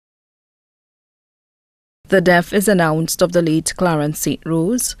The death is announced of the late Clarence St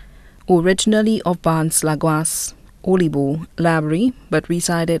Rose, originally of Barnes-Lagoas, Olibo, Labrie, but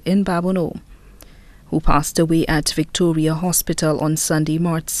resided in Babonneau, who passed away at Victoria Hospital on Sunday,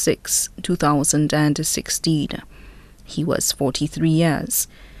 March 6, 2016. He was 43 years.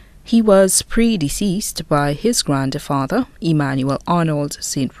 He was predeceased by his grandfather, Emmanuel Arnold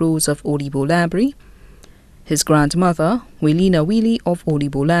St Rose of Olibo, Labrie, his grandmother, Wilina Willie of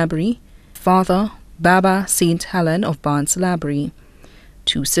Olibo, Labrie, father, Baba St Helen of Barnes, Labrie,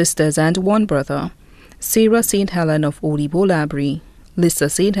 2 sisters and 1 brother, Sarah St Helen of Olibo, Labrie, Lisa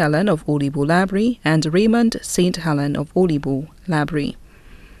St Helen of Olibo, Labrie, and Raymond St Helen of Olibo, Labrie.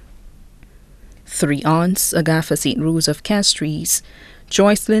 3 aunts, Agatha St Rose of Castries,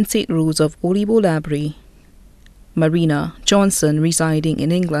 Joycelyn St Rose of Olibo, Labrie, Marina Johnson residing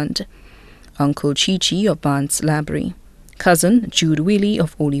in England, Uncle Chichi of Barnes, Labrie, cousin Jude Willie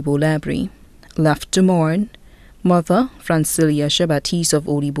of Olibo, Labrie, left to mourn, mother Francilia Shabatis of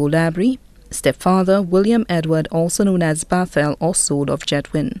Olibo, Labrie, stepfather William Edward, also known as Bathel Ossold of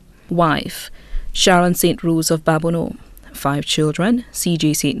Jetwin, wife Sharon St Rose of Babonneau, 5 children,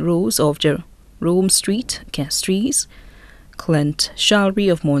 CJ St Rose of Jerome Street, Castries, Clint Shalry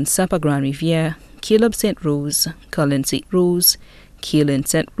of Mont-Sapper Grand Riviere, Caleb St Rose, Colin St Rose, Kaylin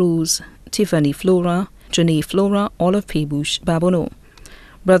St Rose, Tiffany Flora, Janae Flora, all of Peebush, Babonneau.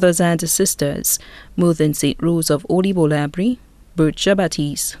 Brothers and sisters, Murthin St Rose of Olibo, Labrie, Bert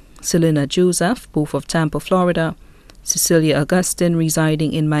Shabatis, Selena Joseph, both of Tampa, Florida, Cecilia Augustine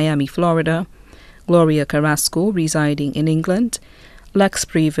residing in Miami, Florida, Gloria Carrasco residing in England, Lex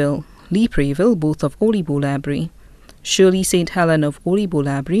Preville, Lee Preville, both of Olibo, Labrie, Shirley St Helen of Olibo,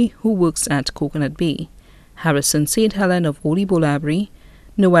 Labrie, who works at Coconut Bay, Harrison St Helen of Olibo, Labrie,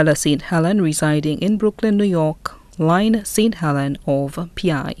 Noella St Helen residing in Brooklyn, New York, Line St Helen of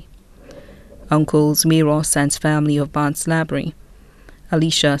PI. Uncles Meros and family of Barnes, Labrie,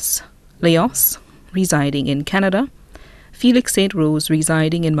 Alicia's Leos residing in Canada, Felix St Rose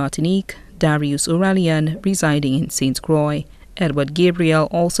residing in Martinique, Darius Aurelian residing in St Croix, Edward Gabriel,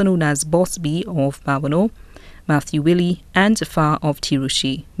 also known as Boss B of Babonneau, Matthew Willie, and Fa of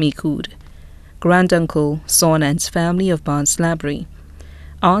Tirushi, Mikoud. Granduncle Son and family of Barnes, Labrie,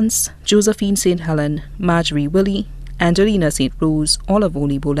 aunts Josephine St Helen, Marjorie Willie, Angelina St Rose, all of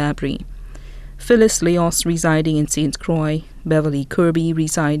Olibo, Labrie, Phyllis Leos residing in St Croix, Beverly Kirby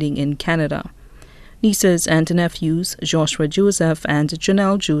residing in Canada, nieces and nephews Joshua Joseph and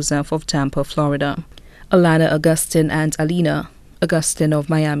Janelle Joseph of Tampa, Florida, Alana Augustine and Alina Augustine of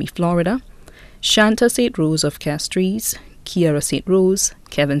Miami, Florida, Shanta St Rose of Castries, Kiara St Rose,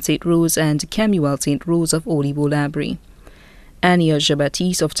 Kevin St Rose, and Kemuel St Rose of Olibo, Labrie, Ania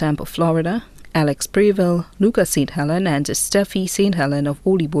Jabatis of Tampa, Florida, Alex Preville, Luca St Helen, and Steffi St Helen of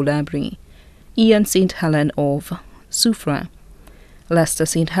Olibo, Labrie, Ian St Helen of Soufrière, Lester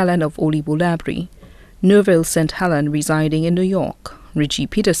St Helen of Olibo, Labrie, Nerville St Helen residing in New York, Richie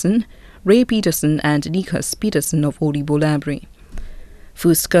Peterson, Ray Peterson, and Nikas Peterson of Olibo, Labrie,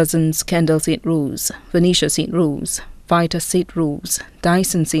 first cousins Kendall St Rose, Venetia St Rose, Vita St Rose,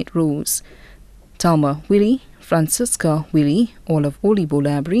 Dyson St Rose, Talma Willie, Francisca Willie, all of Olibo,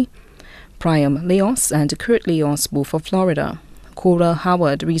 Labrie, Priam Leos and Kurt Leos, both of Florida, Cora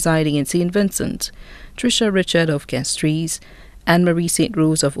Howard residing in St Vincent, Trisha Richard of Castries, Anne-Marie St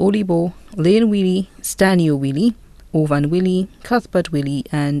Rose of Olibo, Lane Willie, Stanio Willie, Ovan Willie, Cuthbert Willie,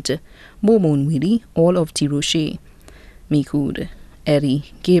 and Momon Willie, all of Tiroche, Mikoud,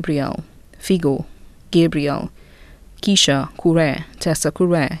 Eddie Gabriel, Figo Gabriel, Keisha Couret, Tessa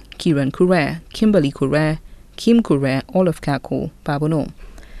Couret, Kieran Couret, Kimberly Couret, Kim Couret, all of Kako, Babonneau,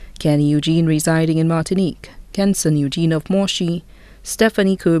 Kenny Eugene residing in Martinique, Kenson Eugene of Morshy,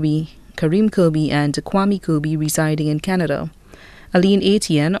 Stephanie Kirby, Kareem Kirby, and Kwame Kirby residing in Canada, Aline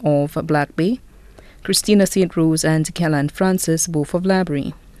Etienne of Black Bay, Christina St Rose and Kellan Francis, both of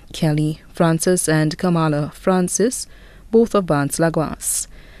Labrie, Kelly Francis and Kamala Francis, both of Barnes-Lagoas,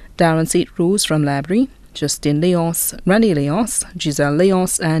 Darren St Rose from Labrie, Justin Leos, Rene Leos, Giselle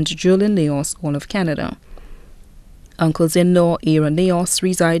Leos, and Julian Leos, all of Canada, uncles-in-law Aaron Leos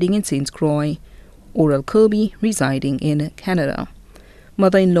residing in St Croix, Oral Kirby residing in Canada,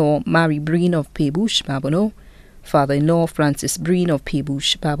 mother-in-law Mary Breen of Peebush, Babonneau, father-in-law Francis Breen of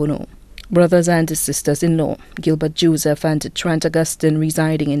Peebush, Babonneau, brothers and sisters-in-law Gilbert Joseph and Trent Augustine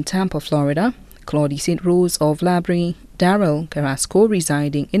residing in Tampa, Florida, Claudie St Rose of Labrie, Darrell Carrasco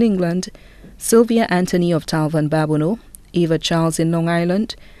residing in England, Sylvia Anthony of Talvan, Babonneau, Eva Charles in Long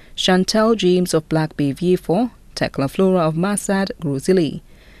Island, Chantel James of Black Bay, Vieux-Fort, Tekla Flora of Massad, Grosili,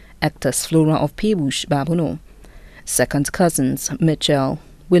 Actus Flora of Peebush, Babonneau, second cousins Mitchell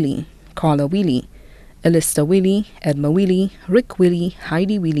Willie, Carla Willie, Elista Willie, Edma Willie, Rick Willie,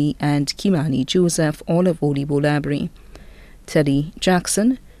 Heidi Willie, and Kimani Joseph, all of Olibo Library. Teddy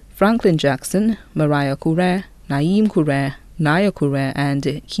Jackson, Franklin Jackson, Mariah Kure, Naeem Kure, Naya Kure, and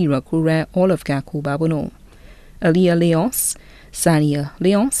Kira Kure, all of Gaku Babono. Aliyah Leos, Sania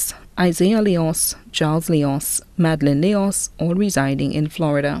Leos, Isaiah Leos, Charles Leos, Madeline Leos, all residing in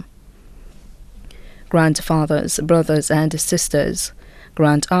Florida. Grandfathers, brothers and sisters,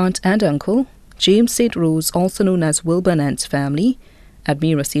 grand-aunt and uncle, James St. Rose, also known as Wilburn and family,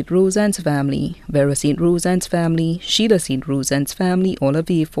 Admira St. Rose and family, Vera St. Rose and family, Sheila St. Rose and family, all of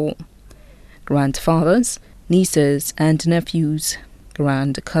V4. Grandfathers, nieces and nephews,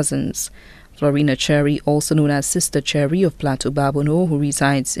 grand cousins, Florina Cherry, also known as Sister Cherry of Plateau Babono, who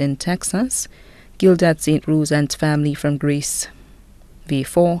resides in Texas, Gildad St. Rose and family from Greece.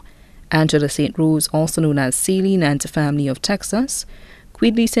 V4. Angela St. Rose, also known as Celine and family of Texas,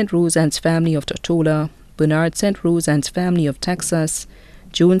 Quidley St. Rose and family of Tortola, Bernard St. Rose and family of Texas,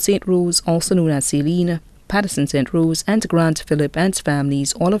 Joan St. Rose, also known as Celine, Patterson St. Rose, and Grant Philip and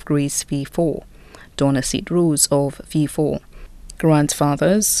families, all of Grace V4, Donna St. Rose of V4.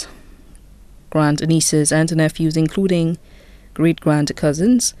 Grandfathers, grandnieces and nephews, including great-grand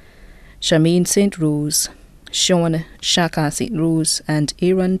cousins, Charmaine St. Rose, Sean Shaka St. Rose, and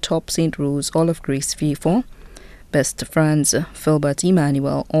Aaron Top St. Rose, all of Grace V4. Best friends, Philbert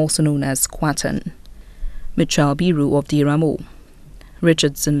Emmanuel, also known as Quatan, Mitchell Biru of Diramo,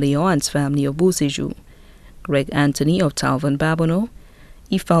 Richardson Leo and family of Boseju, Greg Anthony of Talvan Babono,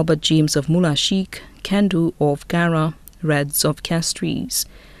 Ifalbert James of Mulashik, Kendu of Gara, Reds of Castries,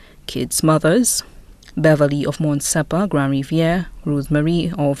 kids' mothers, Beverly of Montsepa, Grand Riviere,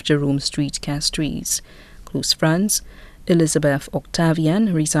 Rosemary of Jerome Street, Castries, close friends, Elizabeth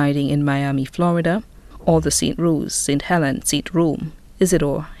Octavian, residing in Miami, Florida, all the St. Rose, St. Helen, St. Rome,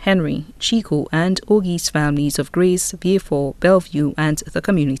 Isidore, Henry, Chico, and Ogie's families of Grace, Vieux, Bellevue, and the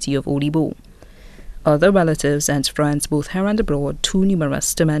community of Olibo. Other relatives and friends both here and abroad, too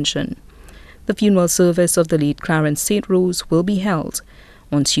numerous to mention. The funeral service of the late Clarence St. Rose will be held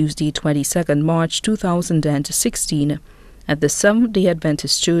on Tuesday, 22nd March 2016 at the Seventh-day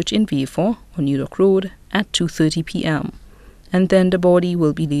Adventist Church in Vieux on New York Road at 2:30 p.m. and then the body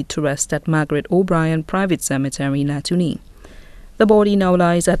will be laid to rest at Margaret O'Brien Private Cemetery in Latuni. The body now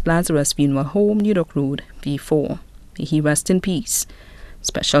lies at Lazarus Funeral Home, New York Road, V4. May he rest in peace.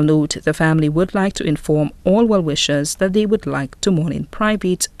 Special note, the family would like to inform all well-wishers that they would like to mourn in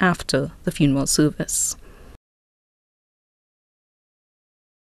private after the funeral service.